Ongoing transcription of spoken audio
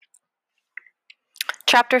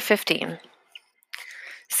Chapter 15.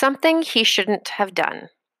 Something he shouldn't have done.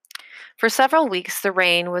 For several weeks, the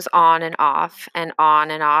rain was on and off, and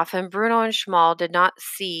on and off, and Bruno and Schmal did not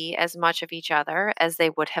see as much of each other as they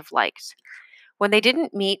would have liked. When they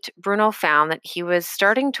didn't meet, Bruno found that he was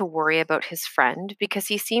starting to worry about his friend because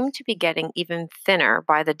he seemed to be getting even thinner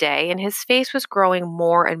by the day, and his face was growing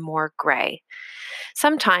more and more gray.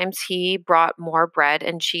 Sometimes he brought more bread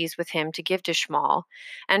and cheese with him to give to Schmal,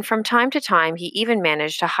 and from time to time he even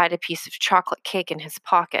managed to hide a piece of chocolate cake in his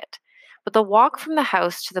pocket. But the walk from the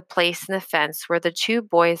house to the place in the fence where the two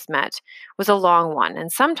boys met was a long one,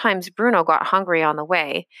 and sometimes Bruno got hungry on the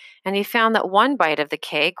way, and he found that one bite of the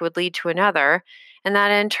cake would lead to another, and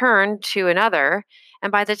that in turn to another,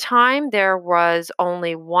 and by the time there was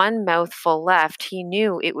only one mouthful left, he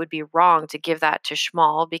knew it would be wrong to give that to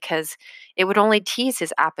Schmal because it would only tease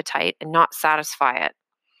his appetite and not satisfy it.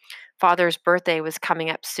 Father's birthday was coming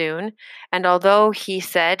up soon, and although he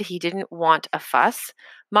said he didn't want a fuss,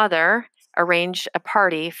 Mother arranged a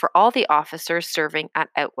party for all the officers serving at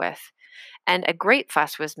Outwith, and a great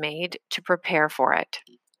fuss was made to prepare for it.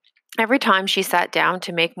 Every time she sat down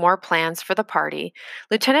to make more plans for the party,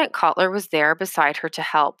 Lieutenant Cotler was there beside her to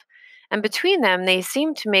help, and between them they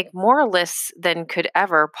seemed to make more lists than could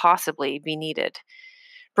ever possibly be needed.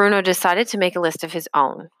 Bruno decided to make a list of his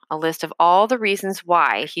own, a list of all the reasons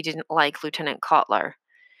why he didn't like Lieutenant Cotler.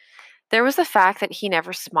 There was the fact that he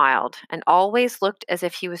never smiled and always looked as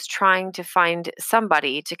if he was trying to find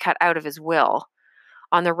somebody to cut out of his will.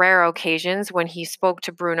 On the rare occasions when he spoke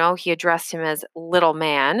to Bruno, he addressed him as little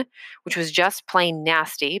man, which was just plain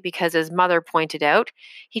nasty because, as Mother pointed out,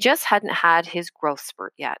 he just hadn't had his growth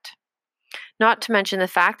spurt yet. Not to mention the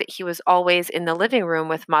fact that he was always in the living room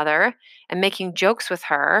with Mother and making jokes with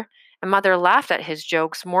her, and Mother laughed at his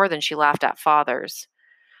jokes more than she laughed at Father's.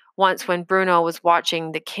 Once, when Bruno was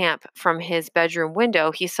watching the camp from his bedroom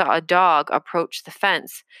window, he saw a dog approach the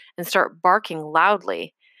fence and start barking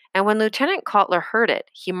loudly. And when Lieutenant Cotler heard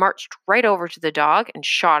it, he marched right over to the dog and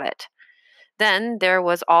shot it. Then there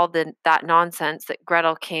was all that nonsense that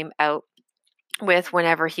Gretel came out with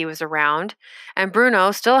whenever he was around, and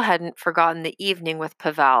Bruno still hadn't forgotten the evening with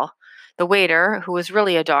Pavel, the waiter who was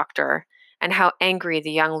really a doctor, and how angry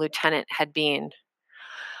the young lieutenant had been.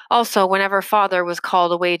 Also, whenever Father was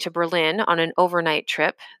called away to Berlin on an overnight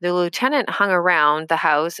trip, the lieutenant hung around the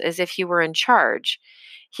house as if he were in charge.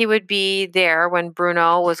 He would be there when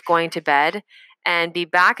Bruno was going to bed and be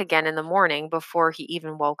back again in the morning before he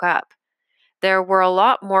even woke up. There were a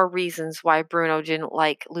lot more reasons why Bruno didn't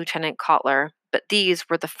like Lieutenant Cotler, but these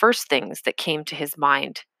were the first things that came to his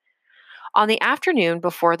mind. On the afternoon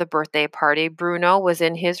before the birthday party, Bruno was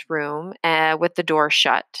in his room with the door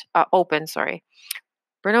open.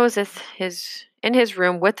 Bruno was in his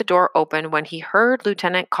room with the door open when he heard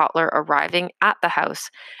Lieutenant Cotler arriving at the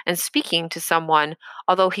house and speaking to someone,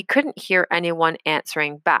 although he couldn't hear anyone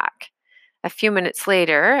answering back. A few minutes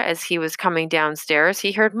later, as he was coming downstairs,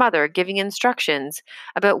 he heard Mother giving instructions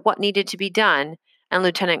about what needed to be done, and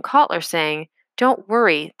Lieutenant Cotler saying, "Don't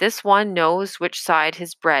worry, this one knows which side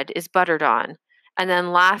his bread is buttered on," and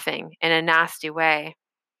then laughing in a nasty way.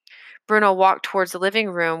 Bruno walked towards the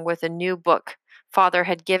living room with a new book Father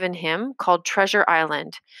had given him called Treasure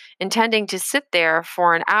Island, intending to sit there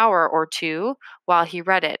for an hour or two while he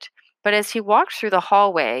read it. But as he walked through the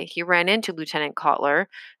hallway, he ran into Lieutenant Cotler,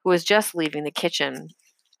 who was just leaving the kitchen.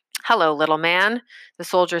 "Hello, little man," the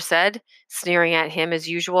soldier said, sneering at him as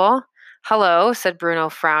usual. "Hello," said Bruno,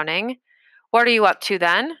 frowning. "What are you up to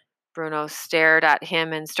then?" Bruno stared at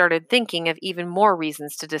him and started thinking of even more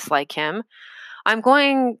reasons to dislike him. I'm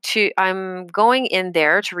going in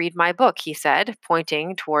there to read my book," he said,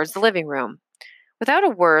 pointing towards the living room. Without a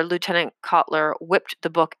word, Lieutenant Cotler whipped the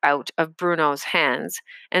book out of Bruno's hands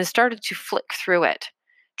and started to flick through it.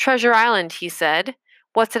 "Treasure Island," he said.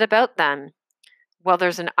 "What's it about then?" "Well,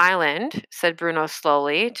 there's an island," said Bruno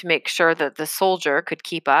slowly, to make sure that the soldier could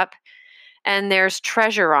keep up, "and there's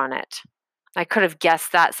treasure on it." "I could have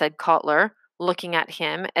guessed that," said Cotler, looking at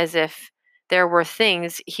him as if there were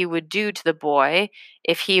things he would do to the boy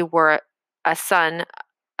if he were a son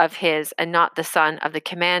of his and not the son of the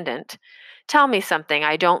commandant. "Tell me something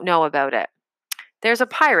I don't know about it." "There's a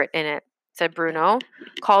pirate in it," said Bruno,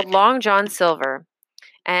 "called Long John Silver,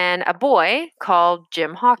 and a boy called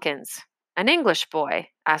Jim Hawkins." "An English boy?"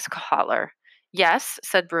 asked Cotler. "Yes,"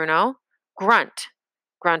 said Bruno. "Grunt,"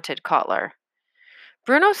 grunted Cotler.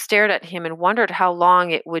 Bruno stared at him and wondered how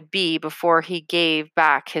long it would be before he gave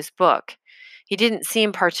back his book. He didn't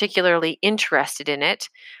seem particularly interested in it,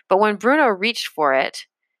 but when Bruno reached for it,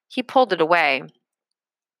 he pulled it away.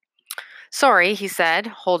 Sorry, he said,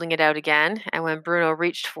 holding it out again, and when Bruno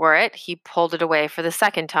reached for it, he pulled it away for the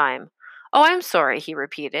second time. Oh, I'm sorry, he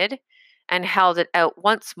repeated, and held it out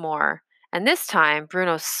once more, and this time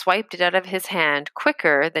Bruno swiped it out of his hand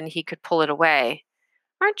quicker than he could pull it away.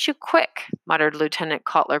 Aren't you quick? Muttered Lieutenant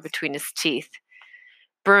Cutler between his teeth.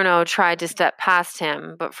 Bruno tried to step past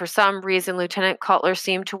him, but for some reason Lieutenant Cutler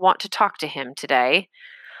seemed to want to talk to him today.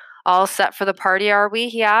 All set for the party, are we?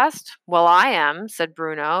 He asked. Well, I am, said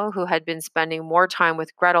Bruno, who had been spending more time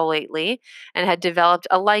with Gretel lately and had developed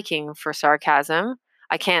a liking for sarcasm.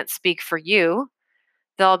 I can't speak for you.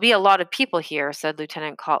 There'll be a lot of people here, said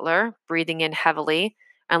Lieutenant Cutler, breathing in heavily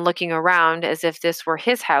and looking around as if this were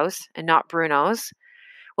his house and not Bruno's.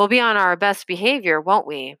 We'll be on our best behavior, won't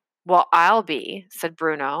we? Well, I'll be, said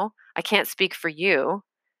Bruno. I can't speak for you.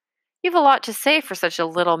 You've a lot to say for such a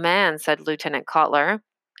little man, said Lieutenant Cutler.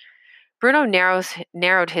 Bruno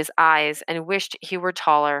narrowed his eyes and wished he were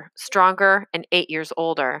taller, stronger, and 8 years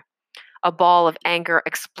older. A ball of anger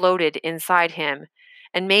exploded inside him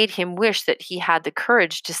and made him wish that he had the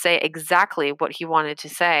courage to say exactly what he wanted to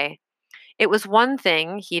say. It was one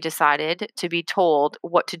thing, he decided, to be told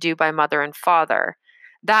what to do by mother and father.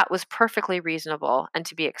 That was perfectly reasonable and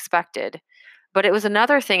to be expected. But it was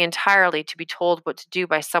another thing entirely to be told what to do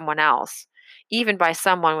by someone else, even by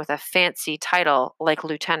someone with a fancy title like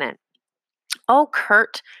lieutenant. Oh,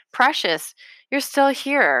 Kurt, precious, you're still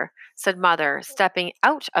here, said Mother, stepping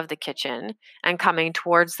out of the kitchen and coming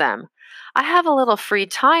towards them. I have a little free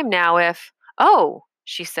time now if. Oh,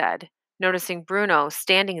 she said, noticing Bruno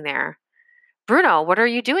standing there. Bruno, what are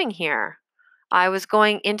you doing here? I was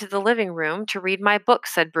going into the living room to read my book,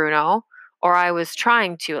 said Bruno, or I was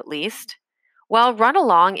trying to at least. Well, run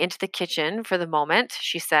along into the kitchen for the moment,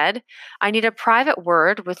 she said. I need a private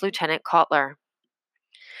word with Lieutenant Cutler.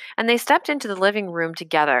 And they stepped into the living room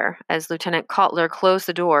together as Lieutenant Cutler closed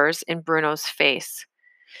the doors in Bruno's face.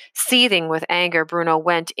 Seething with anger, Bruno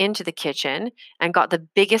went into the kitchen and got the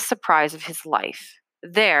biggest surprise of his life.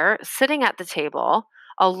 There, sitting at the table,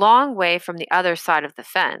 a long way from the other side of the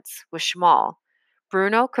fence, was Schmal.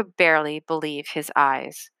 Bruno could barely believe his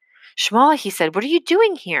eyes. Schmal, he said, what are you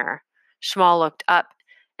doing here? Schmal looked up,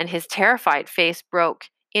 and his terrified face broke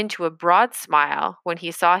into a broad smile when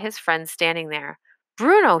he saw his friend standing there.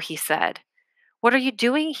 Bruno, he said. What are you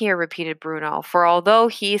doing here? Repeated Bruno, for although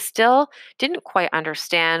he still didn't quite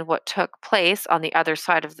understand what took place on the other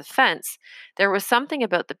side of the fence, there was something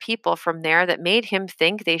about the people from there that made him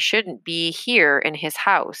think they shouldn't be here in his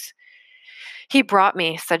house. He brought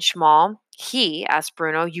me, said Schmal. He, asked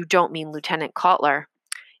Bruno, you don't mean Lieutenant Cutler.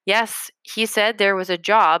 Yes, he said there was a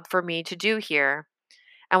job for me to do here.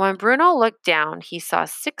 And when Bruno looked down, he saw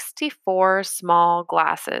 64 small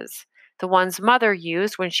glasses, the ones Mother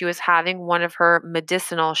used when she was having one of her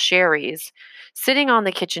medicinal sherries, sitting on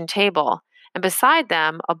the kitchen table, and beside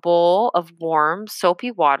them a bowl of warm,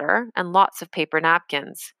 soapy water and lots of paper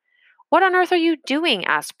napkins. What on earth are you doing?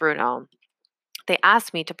 Asked Bruno. They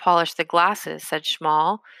asked me to polish the glasses, said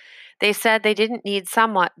Schmal. They said they needed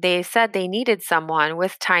someone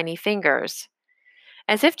with tiny fingers.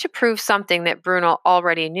 As if to prove something that Bruno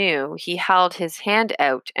already knew, he held his hand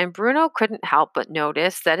out, and Bruno couldn't help but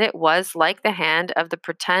notice that it was like the hand of the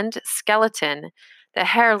pretend skeleton that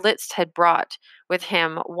Herr Litz had brought with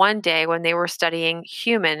him one day when they were studying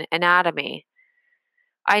human anatomy.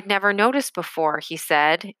 I'd never noticed before, he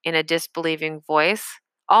said, in a disbelieving voice,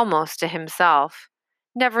 almost to himself.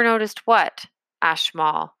 Never noticed what? Asked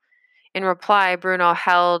Schmal. In reply, Bruno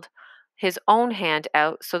held his own hand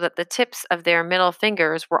out so that the tips of their middle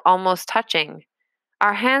fingers were almost touching.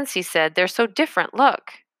 Our hands, he said, they're so different,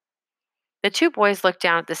 look. The two boys looked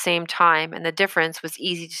down at the same time, and the difference was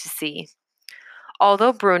easy to see.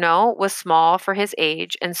 Although Bruno was small for his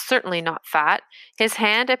age and certainly not fat, his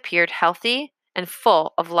hand appeared healthy and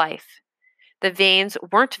full of life. The veins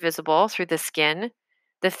weren't visible through the skin.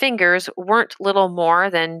 The fingers weren't little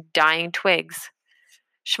more than dying twigs.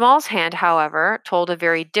 Schmal's hand, however, told a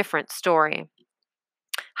very different story.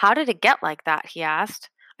 How did it get like that? He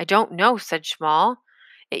asked. I don't know, said Schmal.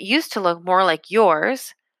 It used to look more like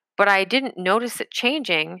yours, but I didn't notice it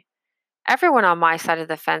changing. Everyone on my side of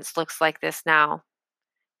the fence looks like this now.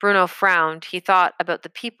 Bruno frowned. He thought about the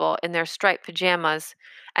people in their striped pajamas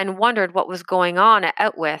and wondered what was going on at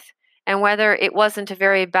Outwith and whether it wasn't a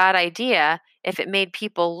very bad idea if it made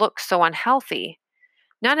people look so unhealthy.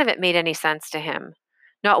 None of it made any sense to him.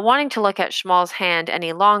 Not wanting to look at Schmal's hand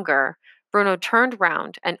any longer, Bruno turned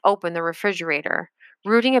round and opened the refrigerator,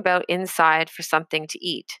 rooting about inside for something to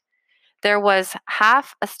eat. There was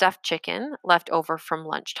half a stuffed chicken left over from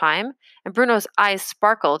lunchtime, and Bruno's eyes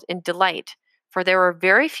sparkled in delight, for there were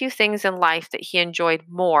very few things in life that he enjoyed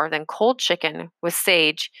more than cold chicken with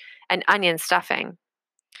sage and onion stuffing.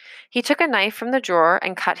 He took a knife from the drawer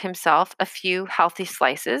and cut himself a few healthy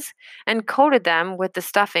slices and coated them with the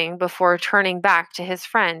stuffing before turning back to his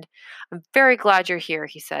friend. "I'm very glad you're here,"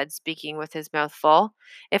 he said, speaking with his mouth full.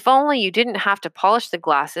 "If only you didn't have to polish the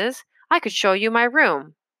glasses, I could show you my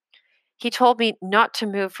room." "He told me not to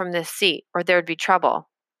move from this seat, or there'd be trouble."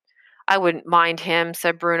 "I wouldn't mind him,"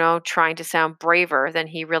 said Bruno, trying to sound braver than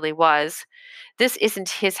he really was. "This isn't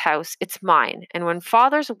his house, it's mine, and when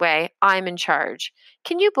father's away, I'm in charge.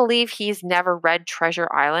 Can you believe he's never read Treasure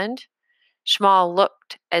Island?" Schmal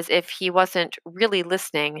looked as if he wasn't really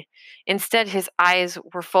listening. Instead, his eyes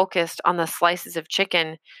were focused on the slices of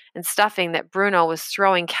chicken and stuffing that Bruno was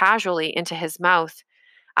throwing casually into his mouth.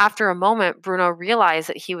 After a moment, Bruno realized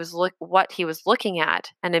that what he was looking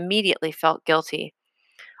at and immediately felt guilty.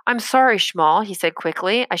 "I'm sorry, Schmal," he said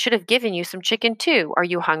quickly. "I should have given you some chicken too. Are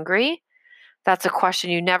you hungry?" "That's a question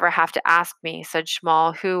you never have to ask me," said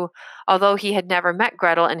Schmal, who, although he had never met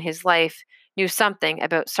Gretel in his life, knew something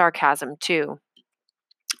about sarcasm too.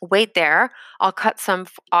 "Wait there, I'll cut some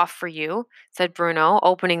off for you," said Bruno,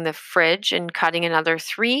 opening the fridge and cutting another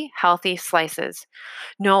 3 healthy slices.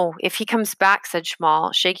 "No, if he comes back," said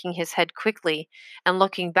Schmal, shaking his head quickly and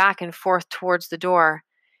looking back and forth towards the door.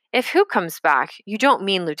 "If who comes back? You don't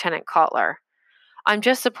mean Lieutenant Kotler." "I'm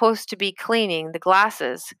just supposed to be cleaning the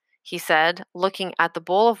glasses," he said, looking at the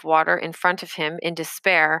bowl of water in front of him in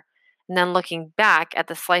despair, and then looking back at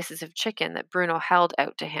the slices of chicken that Bruno held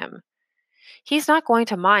out to him. "He's not going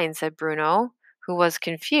to mind," said Bruno, who was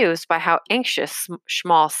confused by how anxious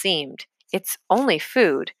Schmal seemed. "It's only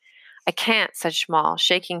food." "I can't," said Schmal,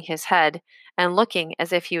 shaking his head and looking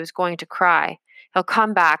as if he was going to cry. "He'll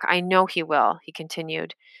come back, I know he will," he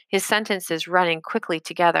continued, his sentences running quickly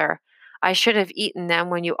together. "I should have eaten them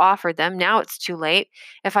when you offered them. Now it's too late.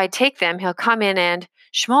 If I take them, he'll come in and—"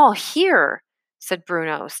 "Schmal, here!" said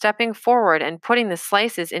Bruno, stepping forward and putting the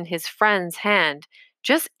slices in his friend's hand.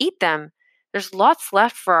 "Just eat them. There's lots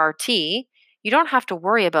left for our tea. You don't have to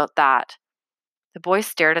worry about that." The boy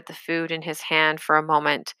stared at the food in his hand for a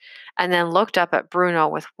moment and then looked up at Bruno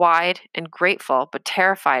with wide and grateful but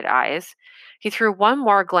terrified eyes. He threw one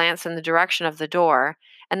more glance in the direction of the door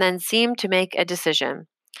and then seemed to make a decision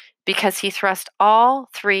because he thrust all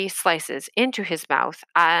 3 slices into his mouth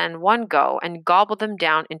at one go and gobbled them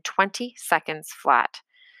down in 20 seconds flat.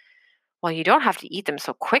 "Well, you don't have to eat them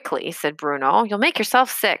so quickly," said Bruno. "You'll make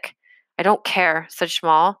yourself sick." "I don't care," said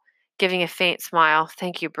Schmal, giving a faint smile.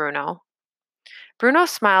 "Thank you, Bruno." Bruno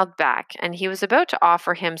smiled back, and he was about to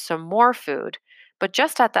offer him some more food, but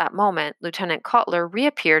just at that moment, Lieutenant Kotler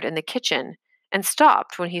reappeared in the kitchen and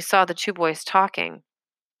stopped when he saw the 2 boys talking.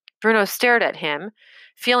 Bruno stared at him,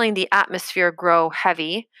 feeling the atmosphere grow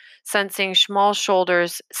heavy, sensing Schmal's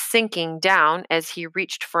shoulders sinking down as he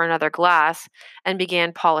reached for another glass and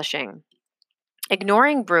began polishing.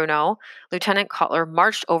 Ignoring Bruno, Lieutenant Kotler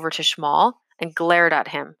marched over to Schmal and glared at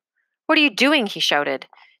him. "What are you doing?" he shouted.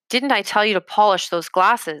 "Didn't I tell you to polish those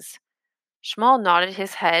glasses?" Schmal nodded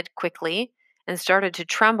his head quickly and started to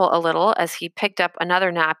tremble a little as he picked up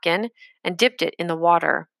another napkin and dipped it in the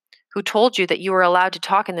water. "Who told you that you were allowed to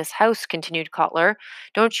talk in this house?" continued Kotler.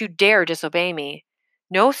 "Don't you dare disobey me."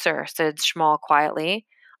 "No, sir," said Schmal quietly.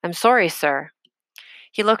 "I'm sorry, sir."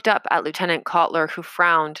 He looked up at Lieutenant Kotler, who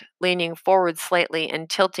frowned, leaning forward slightly and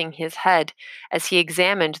tilting his head as he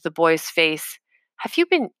examined the boy's face. "Have you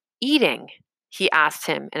been eating?" he asked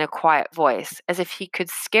him in a quiet voice, as if he could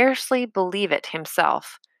scarcely believe it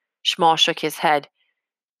himself. Schmal shook his head.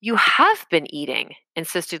 "You have been eating,"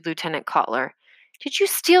 insisted Lieutenant Kotler. "Did you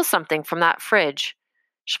steal something from that fridge?"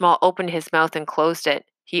 Schmal opened his mouth and closed it.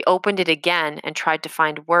 He opened it again and tried to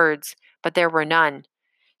find words, but there were none.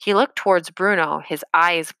 He looked towards Bruno, his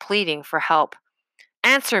eyes pleading for help.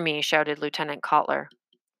 "Answer me," shouted Lieutenant Kotler.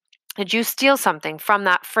 "Did you steal something from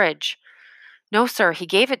that fridge?" "No, sir, he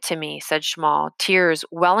gave it to me," said Schmal, tears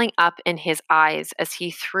welling up in his eyes as he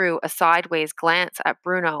threw a sideways glance at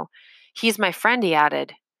Bruno. "He's my friend," he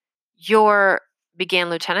added. "Your—" began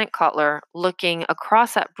Lieutenant Kotler, looking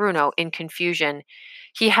across at Bruno in confusion.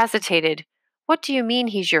 He hesitated. "What do you mean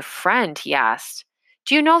he's your friend?" he asked.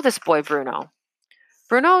 "Do you know this boy, Bruno?"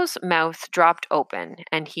 Bruno's mouth dropped open,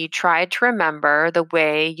 and he tried to remember the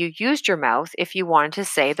way you used your mouth if you wanted to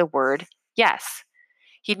say the word yes.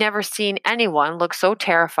 He'd never seen anyone look so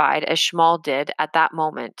terrified as Schmal did at that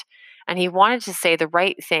moment, and he wanted to say the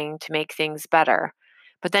right thing to make things better.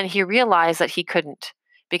 But then he realized that he couldn't,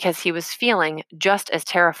 because he was feeling just as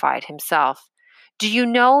terrified himself. "Do you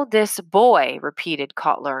know this boy?" repeated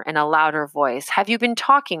Kotler in a louder voice. "Have you been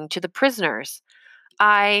talking to the prisoners?"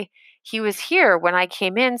 "I—" He was here when I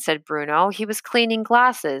came in, said Bruno. He was cleaning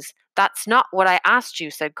glasses. That's not what I asked you,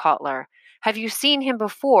 said Kotler. Have you seen him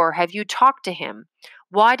before? Have you talked to him?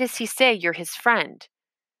 Why does he say you're his friend?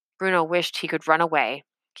 Bruno wished he could run away.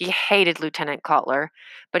 He hated Lieutenant Kotler,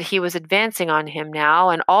 but he was advancing on him now,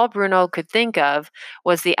 and all Bruno could think of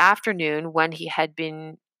was the afternoon when he had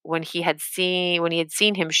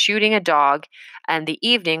seen him shooting a dog, and the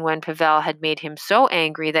evening when Pavel had made him so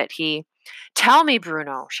angry that he "Tell me,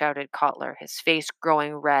 Bruno," shouted Kotler, his face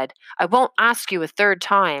growing red. "I won't ask you a third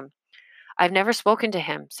time." "I've never spoken to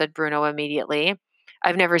him," said Bruno immediately.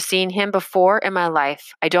 "I've never seen him before in my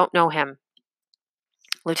life. I don't know him."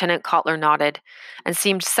 Lieutenant Kotler nodded and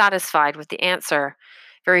seemed satisfied with the answer.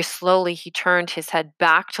 Very slowly he turned his head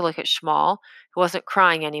back to look at Schmall, who wasn't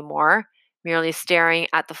crying anymore, merely staring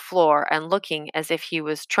at the floor and looking as if he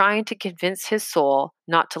was trying to convince his soul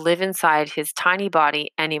not to live inside his tiny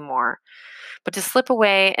body anymore, but to slip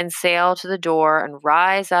away and sail to the door and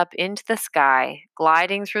rise up into the sky,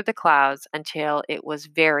 gliding through the clouds until it was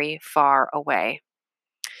very far away.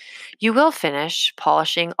 "You will finish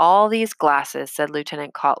polishing all these glasses," said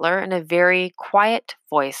Lieutenant Kotler in a very quiet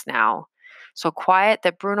voice now, so quiet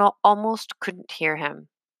that Bruno almost couldn't hear him.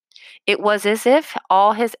 It was as if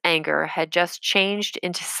all his anger had just changed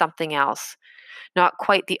into something else, not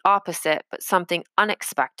quite the opposite, but something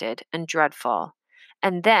unexpected and dreadful.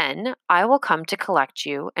 "And then I will come to collect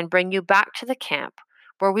you and bring you back to the camp,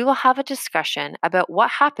 where we will have a discussion about what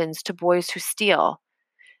happens to boys who steal.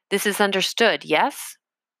 This is understood, yes?"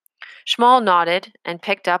 Schmall nodded and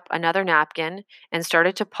picked up another napkin and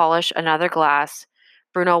started to polish another glass.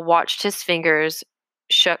 Bruno watched his fingers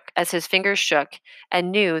shook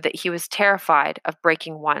and knew that he was terrified of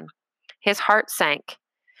breaking one. His heart sank,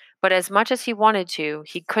 but as much as he wanted to,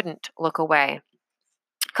 he couldn't look away.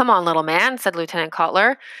 "Come on, little man," said Lieutenant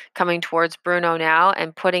Kotler, coming towards Bruno now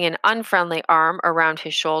and putting an unfriendly arm around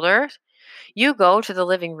his shoulder. "You go to the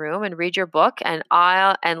living room and read your book, and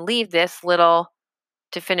I'll and leave this little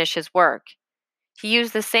to finish his work." He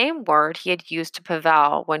used the same word he had used to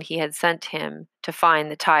Pavel when he had sent him to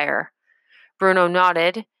find the tire. Bruno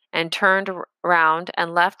nodded and turned round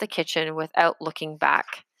and left the kitchen without looking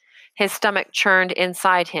back. His stomach churned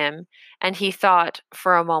inside him, and he thought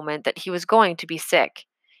for a moment that he was going to be sick.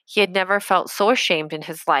 He had never felt so ashamed in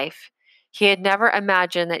his life. He had never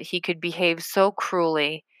imagined that he could behave so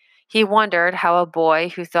cruelly. He wondered how a boy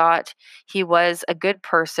who thought he was a good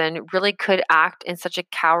person really could act in such a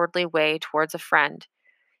cowardly way towards a friend.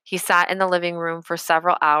 He sat in the living room for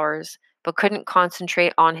several hours, but couldn't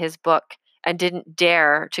concentrate on his book and didn't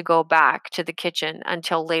dare to go back to the kitchen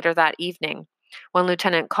until later that evening, when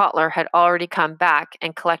Lieutenant Kotler had already come back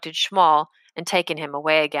and collected Schmall and taken him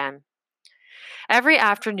away again. Every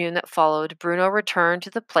afternoon that followed, Bruno returned to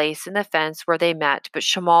the place in the fence where they met, but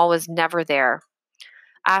Schmall was never there.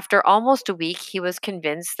 After almost a week, he was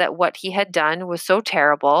convinced that what he had done was so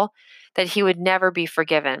terrible that he would never be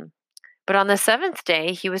forgiven. But on the seventh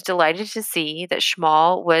day, he was delighted to see that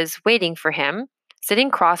Schmall was waiting for him,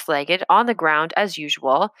 sitting cross-legged on the ground as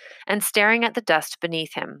usual, and staring at the dust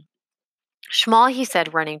beneath him. "Schmall," he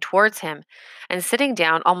said, running towards him and sitting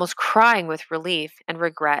down, almost crying with relief and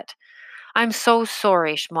regret. "I'm so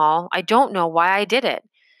sorry, Schmall. I don't know why I did it.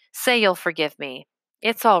 Say you'll forgive me."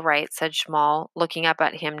 "It's all right," said Schmall, looking up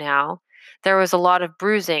at him now. There was a lot of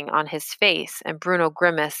bruising on his face, and Bruno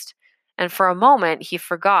grimaced, and for a moment he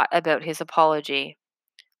forgot about his apology.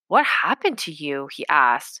 "What happened to you?" he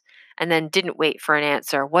asked, and then didn't wait for an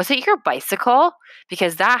answer. "Was it your bicycle?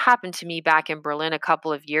 Because that happened to me back in Berlin a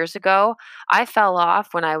couple of years ago. I fell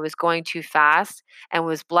off when I was going too fast and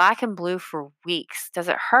was black and blue for weeks. Does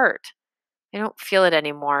it hurt?" "I don't feel it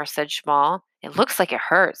anymore," said Schmall. "It looks like it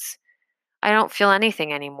hurts." "I don't feel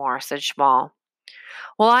anything anymore," said Schmall.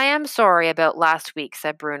 "Well, I am sorry about last week,"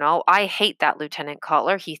 said Bruno. "I hate that Lieutenant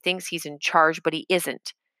Kotler. He thinks he's in charge, but he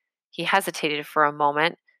isn't." He hesitated for a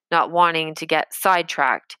moment, not wanting to get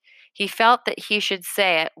sidetracked. He felt that he should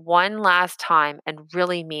say it one last time and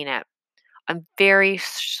really mean it. "I'm very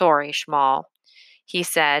sorry, Schmall," he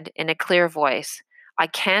said in a clear voice. "I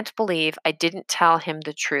can't believe I didn't tell him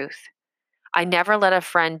the truth. I never let a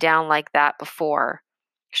friend down like that before.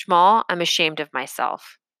 Schmall, I'm ashamed of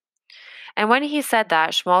myself." And when he said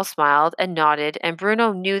that, Schmall smiled and nodded, and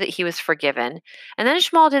Bruno knew that he was forgiven. And then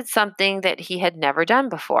Schmall did something that he had never done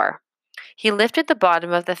before. He lifted the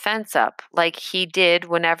bottom of the fence up, like he did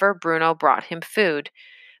whenever Bruno brought him food,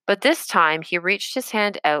 but this time he reached his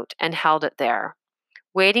hand out and held it there,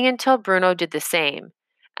 waiting until Bruno did the same.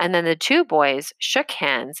 And then the two boys shook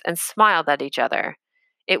hands and smiled at each other.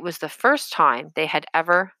 It was the first time they had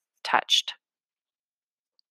ever touched.